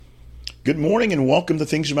Good morning and welcome to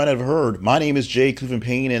Things You Might Have Heard. My name is Jay Cleveland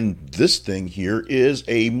Payne, and this thing here is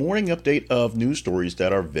a morning update of news stories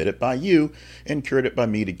that are vetted by you and curated by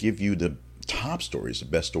me to give you the top stories, the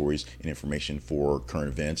best stories and information for current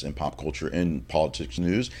events and pop culture and politics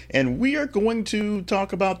news. And we are going to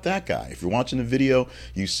talk about that guy. If you're watching the video,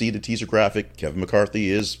 you see the teaser graphic. Kevin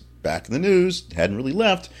McCarthy is back in the news, hadn't really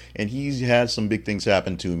left, and he's had some big things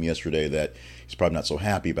happen to him yesterday that he's probably not so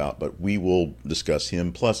happy about, but we will discuss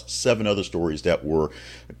him plus 7 other stories that were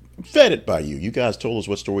vetted by you. You guys told us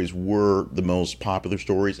what stories were the most popular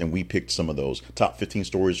stories, and we picked some of those top 15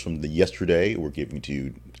 stories from the yesterday. We're giving to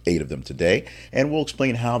you 8 of them today, and we'll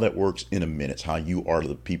explain how that works in a minute, how you are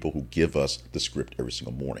the people who give us the script every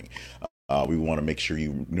single morning. We want to make sure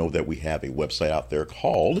you know that we have a website out there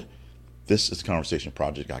called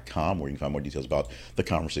thisisconversationproject.com, where you can find more details about the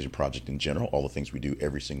Conversation Project in general, all the things we do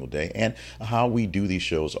every single day, and how we do these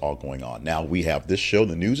shows all going on. Now, we have this show.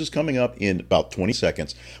 The news is coming up in about 20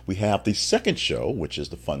 seconds. We have the second show, which is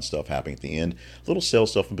the fun stuff happening at the end, little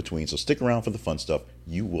sales stuff in between. So stick around for the fun stuff.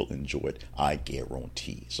 You will enjoy it, I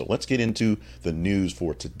guarantee. So let's get into the news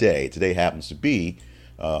for today. Today happens to be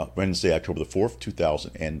Wednesday, October the 4th,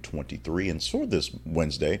 2023. And for this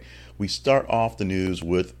Wednesday, we start off the news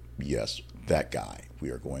with, yes, that guy.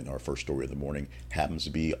 Our first story of the morning happens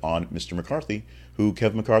to be on Mr. McCarthy, who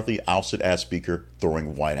Kevin McCarthy ousted as Speaker,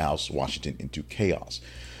 throwing White House, Washington into chaos.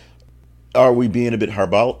 Are we being a bit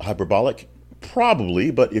hyperbolic?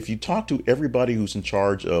 Probably, but if you talk to everybody who's in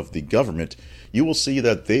charge of the government, you will see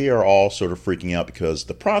that they are all sort of freaking out because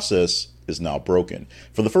the process is now broken.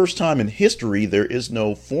 For the first time in history, there is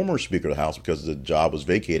no former Speaker of the House because the job was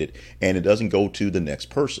vacated, and it doesn't go to the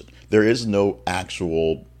next person. There is no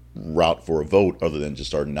actual route for a vote other than just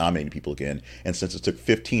start nominating people again. And since it took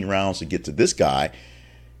 15 rounds to get to this guy,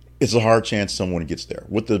 it's a hard chance someone gets there.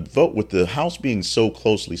 With the House being so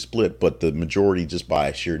closely split, but the majority just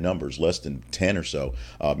by sheer numbers, less than 10 or so,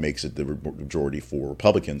 makes it the majority for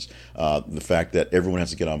Republicans. The fact that everyone has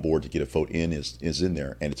to get on board to get a vote in is in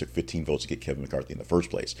there, and it took 15 votes to get Kevin McCarthy in the first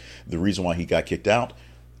place. The reason why he got kicked out,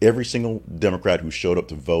 every single Democrat who showed up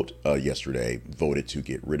to vote yesterday voted to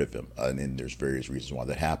get rid of him. And then there's various reasons why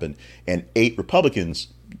that happened. And 8 Republicans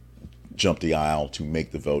jumped the aisle to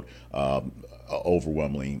make the vote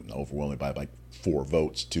overwhelmingly by like 4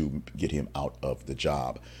 votes to get him out of the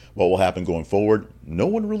job. What will happen going forward? No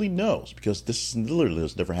one really knows, because this literally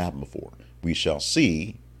has never happened before. We shall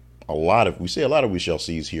see. We say a lot of we shall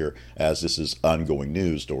sees here, as this is ongoing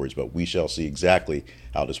news stories, but we shall see exactly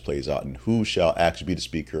how this plays out and who shall actually be the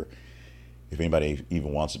Speaker, if anybody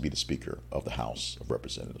even wants to be the Speaker of the House of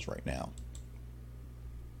Representatives right now.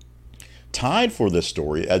 Tied for this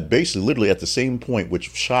story, at basically literally at the same point,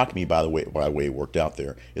 which shocked me by the way it worked out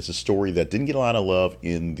there, it's a story that didn't get a lot of love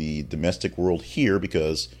in the domestic world here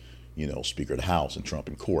because, Speaker of the House and Trump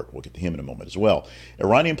in court. We'll get to him in a moment as well.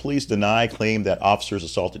 Iranian police deny claim that officers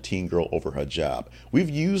assaulted teen girl over hijab. We've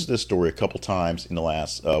used this story a couple times in the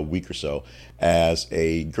last week or so as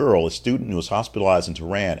a student who was hospitalized in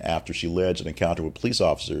Tehran after she alleged an encounter with police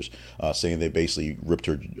officers, saying they basically ripped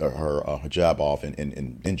her hijab off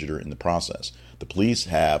and injured her in the process. The police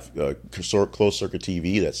have closed circuit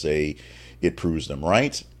TV that say it proves them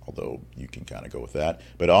right, although you can kind of go with that.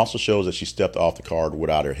 But it also shows that she stepped off the car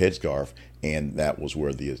without her headscarf, and that was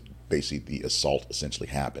where the assault essentially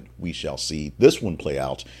happened. We shall see this one play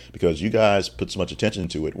out because you guys put so much attention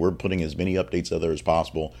to it. We're putting as many updates out there as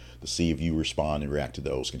possible to see if you respond and react to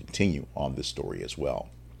those and continue on this story as well.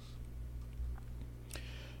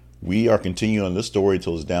 We are continuing on this story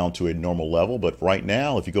until it's down to a normal level. But right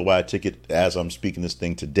now, if you go buy a ticket as I'm speaking this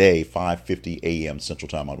thing today, 5:50 a.m. Central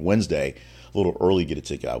Time on Wednesday, a little early to get a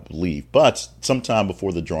ticket, I believe. But sometime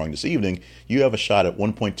before the drawing this evening, you have a shot at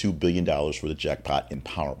 $1.2 billion for the jackpot in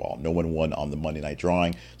Powerball. No one won on the Monday night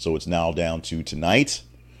drawing, so it's now down to tonight,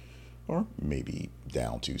 or maybe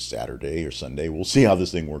down to Saturday or Sunday. We'll see how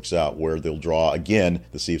this thing works out, where they'll draw again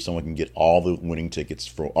to see if someone can get all the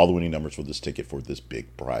winning numbers for this ticket for this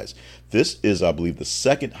big prize. This is, I believe, the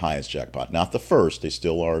second highest jackpot, not the first. They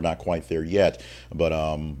still are not quite there yet, but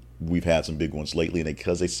we've had some big ones lately, and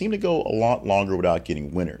because they seem to go a lot longer without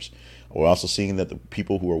getting winners. We're also seeing that the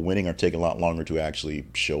people who are winning are taking a lot longer to actually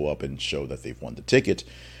show up and show that they've won the ticket.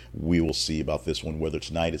 We will see about this one, whether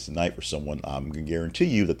tonight is the night for someone. I'm going to guarantee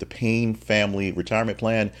you that the Payne family retirement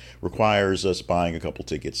plan requires us buying a couple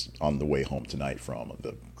tickets on the way home tonight from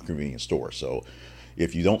the convenience store. So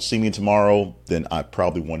if you don't see me tomorrow, then I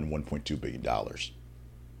probably won $1.2 billion.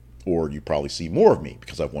 Or you probably see more of me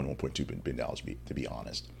because I've won $1.2 billion, to be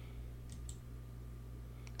honest.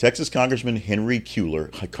 Texas Congressman Henry Cuellar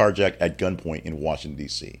carjacked at gunpoint in Washington,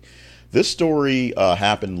 D.C. This story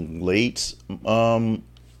happened late.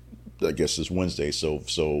 I guess it's Wednesday,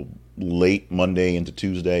 so late Monday into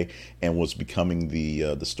Tuesday, and was becoming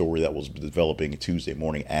the story that was developing Tuesday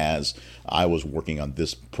morning as I was working on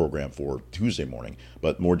this program for Tuesday morning.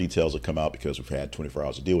 But more details have come out because we've had 24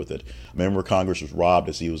 hours to deal with it. A member of Congress was robbed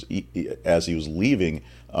as he was leaving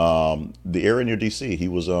the area near D.C. He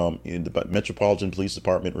was in the Metropolitan Police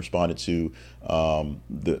Department responded to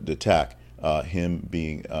the attack. Him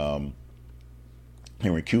being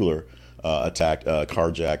Henry Cooler.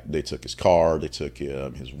 Carjacked. They took his car, they took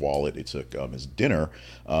his wallet, they took his dinner,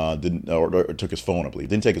 or took his phone, I believe.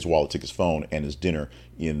 Didn't take his wallet, took his phone and his dinner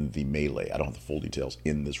in the melee. I don't have the full details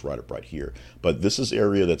in this write-up right here, but this is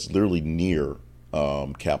area that's literally near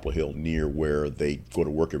Capitol Hill, near where they go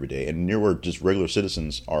to work every day, and near where just regular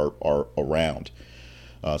citizens are around.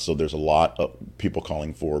 So there's a lot of people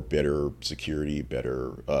calling for better security,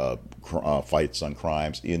 better fights on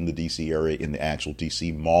crimes in the D.C. area, in the actual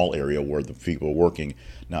D.C. mall area where the people are working,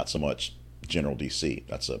 not so much general D.C.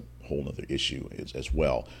 That's a whole other issue as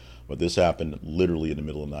well. But this happened literally in the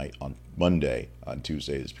middle of the night on Monday. On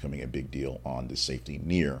Tuesday, it's becoming a big deal on the safety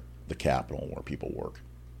near the Capitol where people work.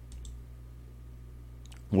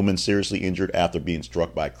 Woman seriously injured after being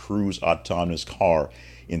struck by Cruise autonomous car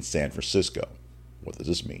in San Francisco. What does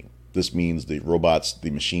this mean? This means the robots,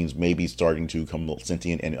 the machines may be starting to come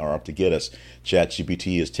sentient and are up to get us.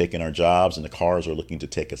 ChatGPT has taken our jobs and the cars are looking to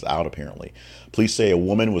take us out, apparently. Police say a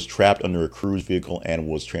woman was trapped under a Cruise vehicle and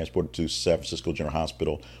was transported to San Francisco General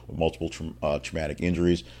Hospital with multiple traumatic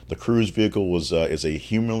injuries. The Cruise vehicle is a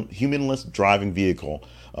humanless driving vehicle.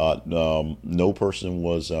 No person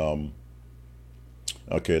was...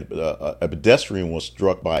 a pedestrian was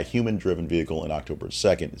struck by a human-driven vehicle on October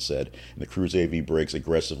 2nd, it said. And the Cruise AV braked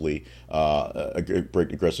aggressively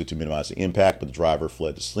to minimize the impact, but the driver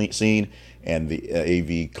fled the scene, and the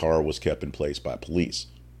AV car was kept in place by police.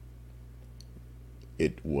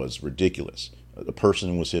 It was ridiculous. The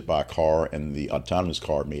person was hit by a car, and the autonomous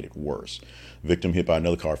car made it worse. Victim hit by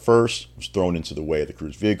another car first, was thrown into the way of the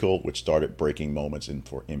Cruise vehicle, which started braking moments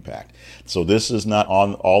for impact. So this is not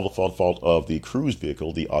on all the fault of the Cruise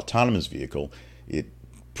vehicle, the autonomous vehicle. It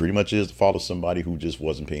pretty much is the fault of somebody who just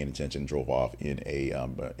wasn't paying attention and drove off in a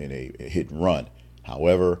hit and run.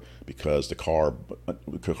 However, because the car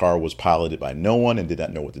was piloted by no one and did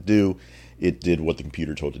not know what to do, it did what the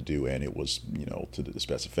computer told it to do, and it was, to the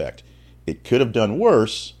best effect. It could have done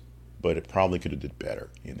worse, but it probably could have did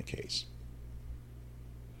better in the case.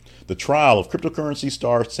 The trial of cryptocurrency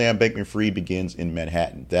star Sam Bankman-Fried begins in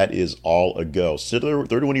Manhattan. That is all a go.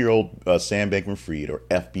 31-year-old Sam Bankman-Fried, or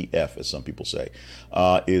FBF as some people say,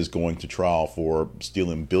 is going to trial for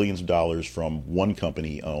stealing billions of dollars from one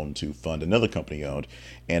company owned to fund another company owned,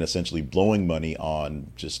 and essentially blowing money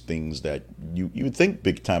on just things that you would think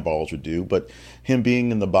big time ballers would do, but him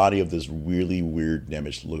being in the body of this really weird,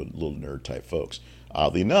 damaged little nerd type folks.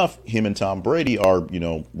 Oddly enough, him and Tom Brady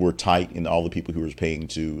were tight in all the people who was paying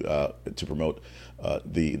to promote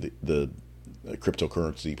the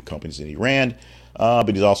cryptocurrency companies that he ran.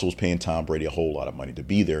 But he also was paying Tom Brady a whole lot of money to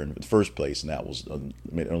be there in the first place, and that was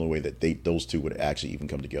the only way that those two would actually even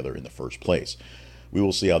come together in the first place. We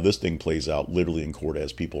will see how this thing plays out literally in court,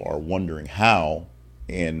 as people are wondering how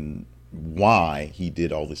and why he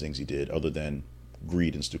did all these things he did, other than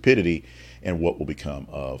greed and stupidity, and what will become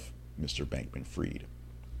of Mr. Bankman-Fried.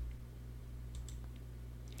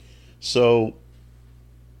 So,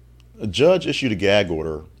 a judge issued a gag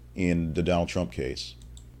order in the Donald Trump case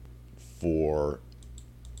for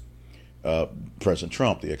President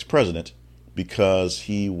Trump, the ex-president, because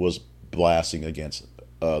he was blasting against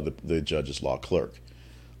the judge's law clerk.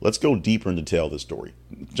 Let's go deeper into tell this story.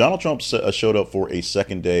 Donald Trump showed up for a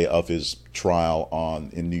second day of his trial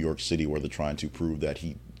in New York City, where they're trying to prove that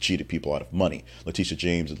he cheated people out of money. Letitia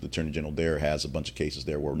James, the attorney general there, has a bunch of cases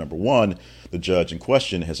there where, number one, the judge in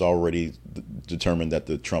question has already determined that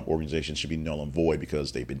the Trump organization should be null and void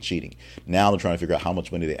because they've been cheating. Now they're trying to figure out how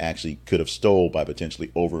much money they actually could have stole by potentially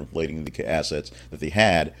overinflating the assets that they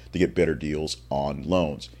had to get better deals on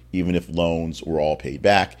loans. Even if loans were all paid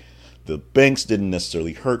back, the banks didn't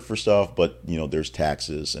necessarily hurt for stuff, but there's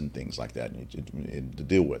taxes and things like that to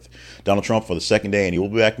deal with. Donald Trump for the second day, and he will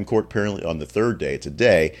be back in court apparently on the third day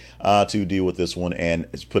today to deal with this one, and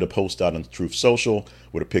has put a post out on Truth Social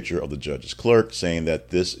with a picture of the judge's clerk saying that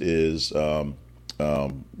this is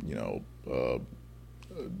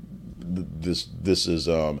this is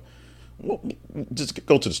Well, just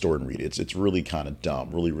go to the story and read it. It's really kind of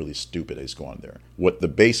dumb, really, really stupid. It's going there. What the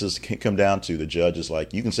basis can come down to, the judge is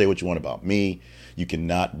like, you can say what you want about me. You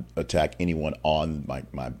cannot attack anyone on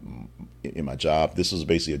in my job. This is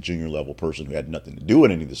basically a junior level person who had nothing to do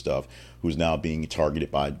with any of this stuff, who's now being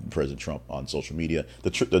targeted by President Trump on social media.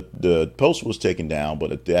 The post was taken down,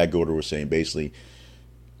 but the ad order was saying basically,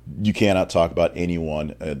 you cannot talk about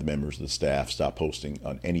anyone, the members of the staff. Stop posting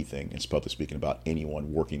on anything. It's public speaking about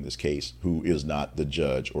anyone working this case who is not the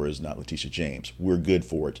judge or is not Letitia James. We're good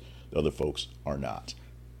for it. The other folks are not.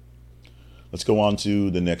 Let's go on to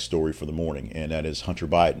the next story for the morning, and that is Hunter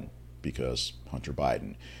Biden. Because Hunter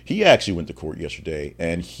Biden, he actually went to court yesterday,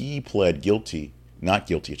 and he pled guilty, not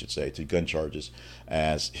guilty, I should say, to gun charges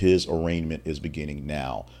as his arraignment is beginning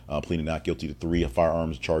now. Pleading not guilty to 3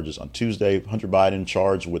 firearms charges on Tuesday. Hunter Biden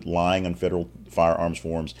charged with lying on federal firearms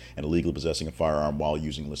forms and illegally possessing a firearm while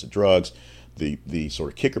using illicit drugs. The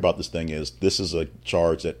sort of kicker about this thing is this is a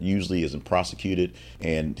charge that usually isn't prosecuted,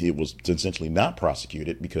 and it was essentially not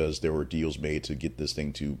prosecuted because there were deals made to get this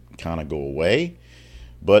thing to kind of go away.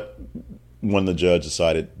 But when the judge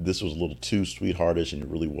decided this was a little too sweetheartish and it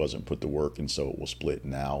really wasn't put to work, and so it was split,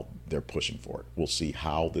 now they're pushing for it. We'll see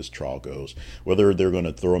how this trial goes, whether they're going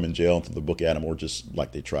to throw him in jail and throw the book at him, or just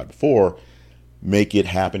like they tried before, make it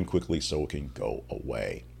happen quickly so it can go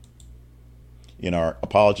away. In our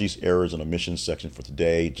apologies, errors, and omissions section for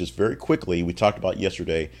today, just very quickly, we talked about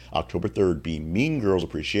yesterday, October 3rd, being Mean Girls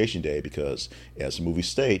Appreciation Day, because as the movie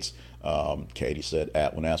states, Katie said,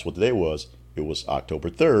 when asked what the day was, it was October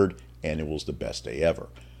 3rd, and it was the best day ever.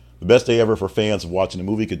 The best day ever for fans of watching the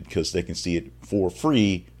movie because they can see it for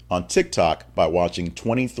free on TikTok by watching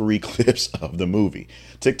 23 clips of the movie.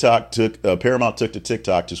 Paramount took to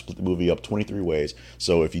TikTok to split the movie up 23 ways.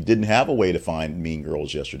 So if you didn't have a way to find Mean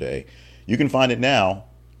Girls yesterday, you can find it now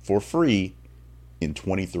for free in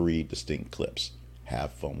 23 distinct clips.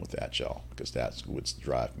 Have fun with that, y'all, because that's what's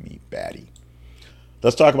driving me batty.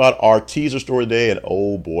 Let's talk about our teaser story today, and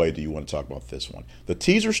oh boy, do you want to talk about this one. The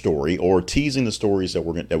teaser story, or teasing the stories that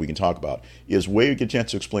we can talk about, is where you get a chance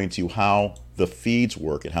to explain to you how the feeds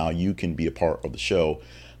work and how you can be a part of the show,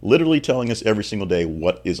 literally telling us every single day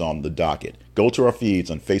what is on the docket. Go to our feeds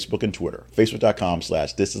on Facebook and Twitter,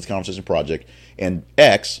 facebook.com/This Is the Conversation Project, and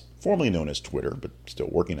X, formerly known as Twitter, but still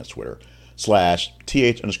working as Twitter,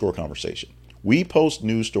 /TH_conversation. We post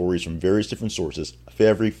news stories from various different sources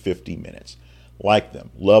every 50 minutes. Like them,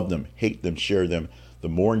 love them, hate them, share them. The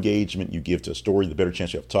more engagement you give to a story, the better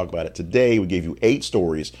chance you have to talk about it. Today, we gave you 8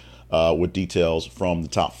 stories with details from the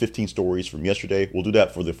top 15 stories from yesterday. We'll do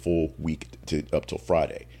that for the full week up till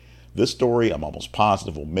Friday. This story, I'm almost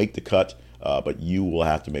positive, will make the cut, but you will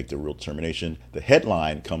have to make the real determination. The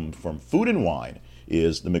headline coming from Food and Wine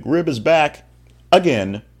is the McRib is back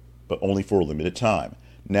again, but only for a limited time.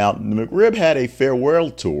 Now, the McRib had a farewell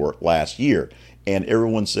tour last year, and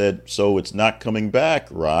everyone said, so it's not coming back,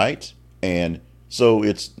 right? And so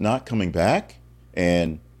it's not coming back?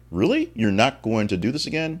 And really? You're not going to do this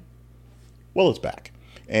again? Well, it's back.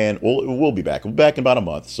 And it will be back. We'll be back in about a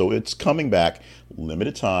month. So it's coming back.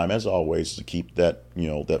 Limited time, as always, to keep that,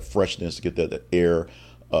 that freshness, to get that air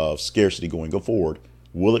of scarcity going. Go forward.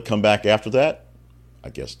 Will it come back after that? I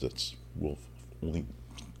guess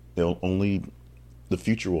only the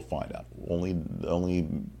future will find out. Only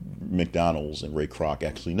McDonald's and Ray Kroc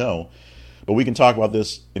actually know. But we can talk about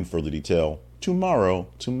this in further detail tomorrow,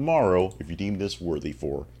 if you deem this worthy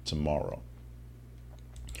for tomorrow.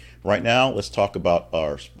 Right now, let's talk about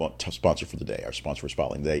our sponsor for the day. Our sponsor for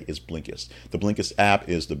Spotlight today is Blinkist. The Blinkist app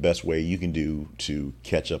is the best way you can do to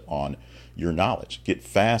catch up on your knowledge. Get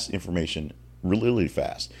fast information really, really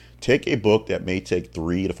fast. Take a book that may take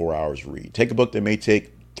 3 to 4 hours to read. Take a book that may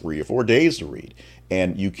take 3 or 4 days to read,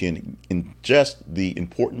 and you can ingest the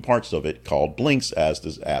important parts of it, called Blinks, as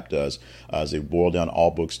this app does, as they boil down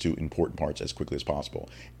all books to important parts as quickly as possible.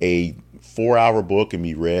 A 4-hour book can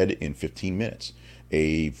be read in 15 minutes.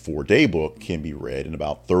 A 4-day book can be read in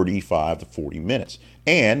about 35 to 40 minutes.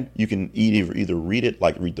 And you can either read it,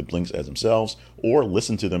 like read the Blinks as themselves, or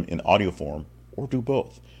listen to them in audio form, or do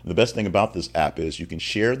both. And the best thing about this app is you can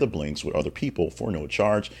share the Blinks with other people for no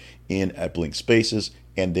charge at Blink Spaces,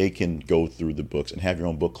 and they can go through the books and have your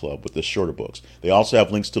own book club with the shorter books. They also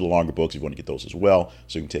have links to the longer books if you want to get those as well,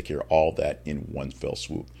 so you can take care of all that in one fell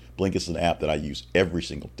swoop. Blink is an app that I use every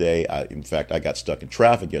single day. In fact, I got stuck in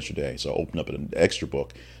traffic yesterday, so I opened up an extra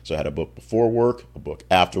book. So I had a book before work, a book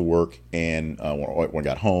after work, and when I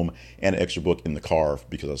got home, and an extra book in the car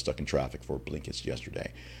because I was stuck in traffic for Blinkist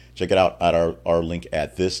yesterday. Check it out at our link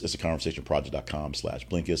at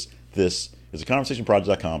thisistheconversationproject.com/Blinkist. This is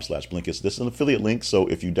theconversationproject.com/Blinkist. This is an affiliate link, so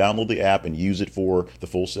if you download the app and use it for the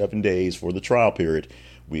full 7 days for the trial period,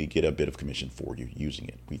 we get a bit of commission for you using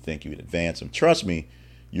it. We thank you in advance, and trust me,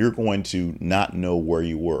 you're going to not know where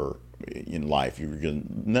you were in life. You're going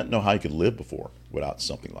to not know how you could live before without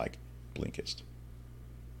something like Blinkist.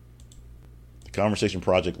 The Conversation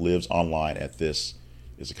Project lives online at this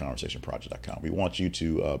is theconversationproject.com. We want you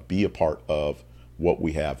to be a part of what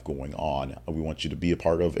we have going on. We want you to be a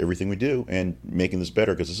part of everything we do and making this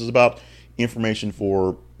better, because this is about information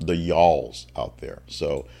for the y'alls out there.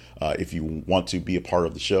 So if you want to be a part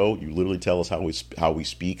of the show, you literally tell us how we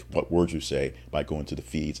speak, what words we say, by going to the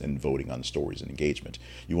feeds and voting on the stories and engagement.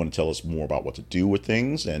 You want to tell us more about what to do with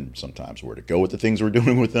things and sometimes where to go with the things we're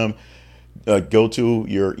doing with them. Go to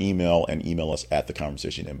your email and email us at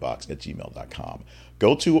theconversationinbox@gmail.com.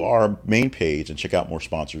 Go to our main page and check out more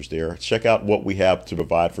sponsors there. Check out what we have to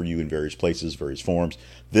provide for you in various places, various forms.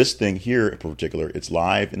 This thing here in particular, it's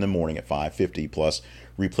live in the morning at 5:50, plus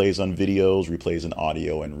replays on videos, replays in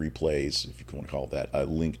audio, and replays, if you want to call that, a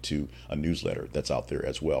link to a newsletter that's out there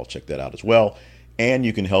as well. Check that out as well. And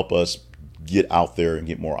you can help us get out there and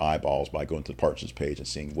get more eyeballs by going to the partnerships page and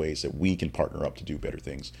seeing ways that we can partner up to do better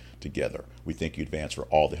things together. We thank you in advance for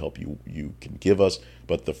all the help you can give us.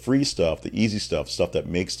 But the free stuff, the easy stuff that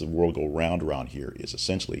makes the world go round around here is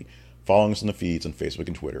essentially following us on the feeds on Facebook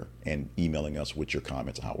and Twitter and emailing us with your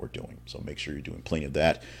comments on how we're doing. So make sure you're doing plenty of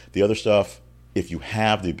that. The other stuff, if you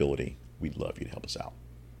have the ability, we'd love you to help us out.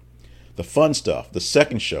 The fun stuff, the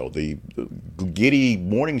second show, the giddy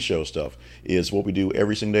morning show stuff, is what we do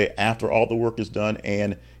every single day after all the work is done,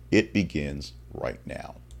 and it begins right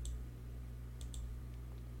now.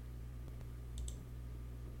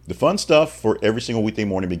 The fun stuff for every single weekday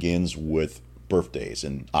morning begins with birthdays,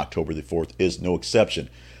 and October the 4th is no exception.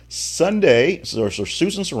 Sunday, so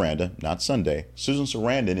Susan Sarandon, not Sunday, Susan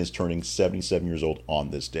Sarandon is turning 77 years old on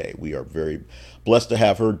this day. We are very blessed to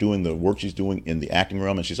have her doing the work she's doing in the acting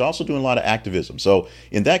realm, and she's also doing a lot of activism. So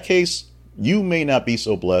in that case, you may not be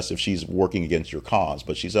so blessed if she's working against your cause,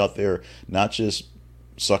 but she's out there not just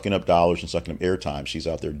sucking up dollars and sucking up airtime. She's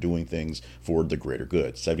out there doing things for the greater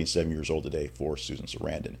good. 77 years old today for Susan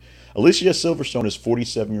Sarandon. Alicia Silverstone is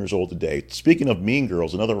 47 years old today. Speaking of Mean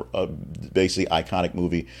Girls, another basically iconic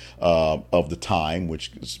movie of the time,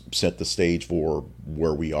 which set the stage for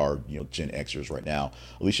where we are, Gen Xers right now.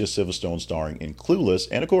 Alicia Silverstone starring in Clueless,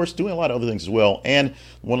 and of course doing a lot of other things as well. And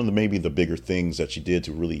one of maybe the bigger things that she did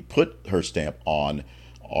to really put her stamp on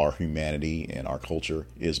our humanity and our culture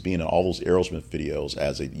is being in all those Aerosmith videos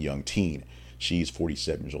as a young teen. She's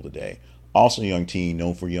 47 years old today. Also a young teen,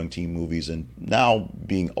 known for young teen movies, and now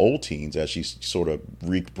being old teens, as she's sort of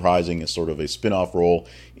reprising as sort of a spin-off role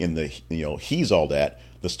in the, He's All That,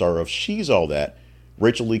 the star of She's All That,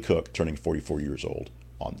 Rachel Lee Cook, turning 44 years old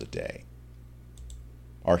on the day.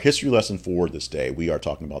 Our history lesson for this day, we are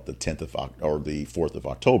talking about the 4th of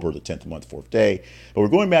October, the 10th month, 4th day. But we're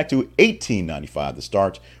going back to 1895, the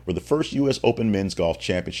start, where the first U.S. Open Men's Golf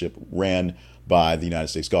Championship ran by the United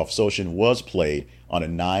States Golf Association was played on a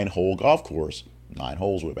 9-hole golf course, 9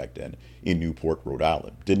 holes way back then, in Newport, Rhode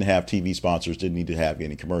Island. Didn't have TV sponsors, didn't need to have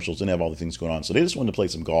any commercials, didn't have all the things going on. So they just wanted to play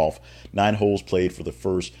some golf. 9 holes played for the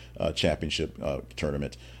first championship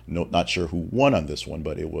tournament. Not sure who won on this one,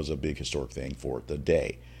 but it was a big historic thing for the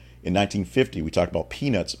day. In 1950, we talked about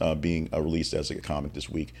Peanuts being released as a comic this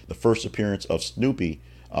week. The first appearance of Snoopy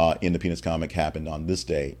in the Peanuts comic happened on this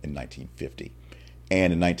day in 1950.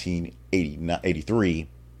 And in 1983,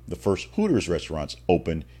 the first Hooters restaurants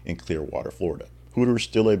opened in Clearwater, Florida. Hooters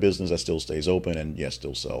still a business that still stays open and yes,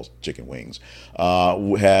 still sells chicken wings.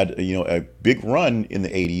 Had a big run in the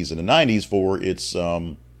 80s and the 90s for its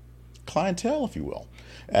clientele, if you will,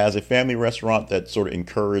 as a family restaurant that sort of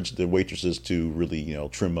encouraged the waitresses to really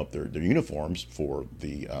trim up their uniforms for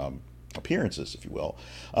the appearances, if you will.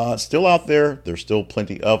 Still out there. There's still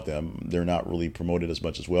plenty of them. They're not really promoted as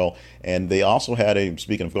much as well. And they also had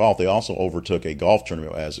speaking of golf, they also overtook a golf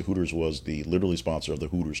tournament, as Hooters was the literally sponsor of the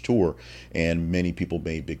Hooters Tour, and many people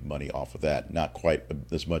made big money off of that. Not quite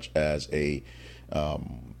as much as a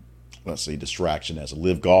distraction as a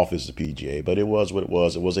Live Golf is the PGA, but it was what it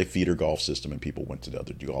was. It was a feeder golf system, and people went to the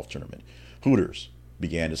other golf tournament. Hooters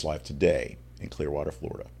began its life today in Clearwater,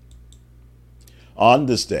 Florida. On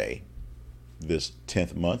this day, this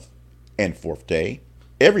 10th month and 4th day,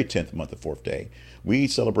 every 10th month and 4th day, we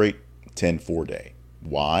celebrate 10-4 day.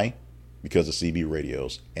 Why? Because of CB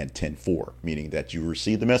radios and 10-4, meaning that you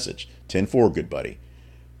receive the message. 10-4, good buddy.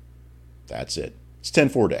 That's it. It's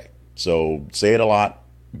 10-4 day. So say it a lot.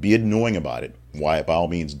 Be annoying about it. Why? By all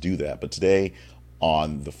means, do that. But today,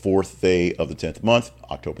 on the 4th day of the 10th month,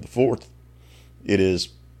 October the 4th, it is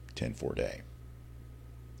 10 for a day.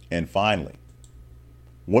 And finally,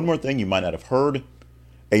 one more thing you might not have heard.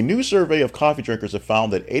 A new survey of coffee drinkers have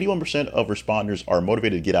found that 81% of responders are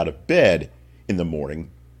motivated to get out of bed in the morning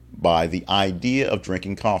by the idea of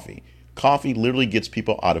drinking coffee. Coffee literally gets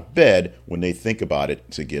people out of bed when they think about it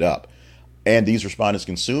to get up. And these respondents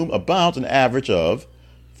consume about an average of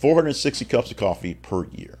 460 cups of coffee per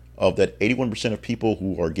year. Of that 81% of people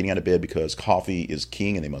who are getting out of bed because coffee is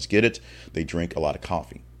king and they must get it, they drink a lot of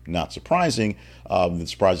coffee. Not surprising. The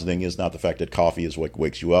surprising thing is not the fact that coffee is what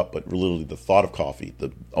wakes you up, but literally the thought of coffee,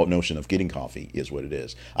 the notion of getting coffee is what it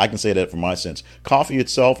is. I can say that from my sense. Coffee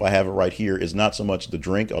itself, I have it right here, is not so much the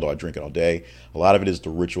drink, although I drink it all day. A lot of it is the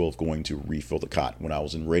ritual of going to refill the cot. When I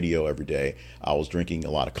was in radio every day, I was drinking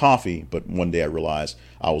a lot of coffee, but one day I realized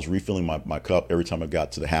I was refilling my cup every time I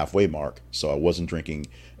got to the halfway mark. So I wasn't drinking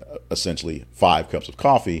essentially 5 cups of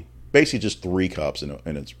coffee, basically just 3 cups in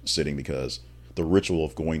a sitting, because the ritual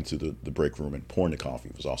of going to the break room and pouring the coffee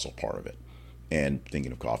was also part of it, and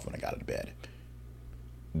thinking of coffee when I got out of bed.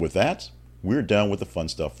 With that, we're done with the fun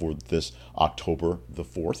stuff for this October the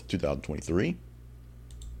 4th, 2023.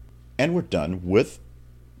 And we're done with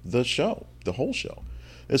the show, the whole show.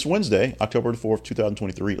 It's Wednesday, October the 4th,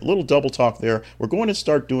 2023. A little double talk there. We're going to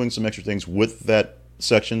start doing some extra things with that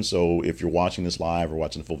section. So if you're watching this live or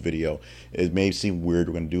watching the full video, it may seem weird.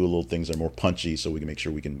 We're going to do a little things that are more punchy so we can make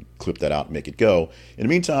sure we can clip that out and make it go. In the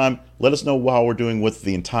meantime, let us know how we're doing with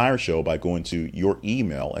the entire show by going to your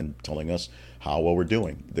email and telling us how well we're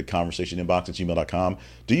doing. The conversation inbox at gmail.com.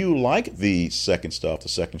 Do you like the second stuff, the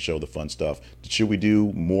second show, the fun stuff? Should we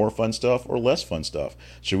do more fun stuff or less fun stuff?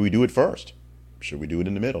 Should we do it first? Should we do it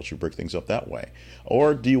in the middle? Should we break things up that way?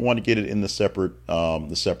 Or do you want to get it in the separate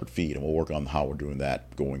feed? And we'll work on how we're doing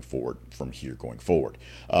that going forward, from here going forward.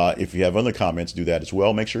 If you have other comments, do that as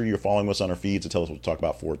well. Make sure you're following us on our feeds to tell us what to talk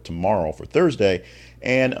about for tomorrow, for Thursday,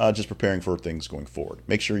 and just preparing for things going forward.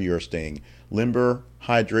 Make sure you're staying limber,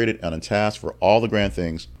 hydrated, and on task for all the grand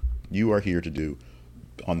things you are here to do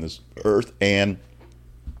on this earth. And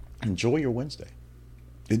enjoy your Wednesday.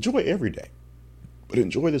 Enjoy every day, but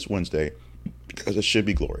enjoy this Wednesday, because it should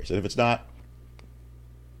be glorious. And if it's not,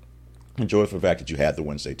 enjoy it for the fact that you had the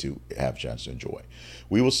Wednesday to have a chance to enjoy.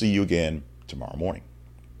 We will see you again tomorrow morning.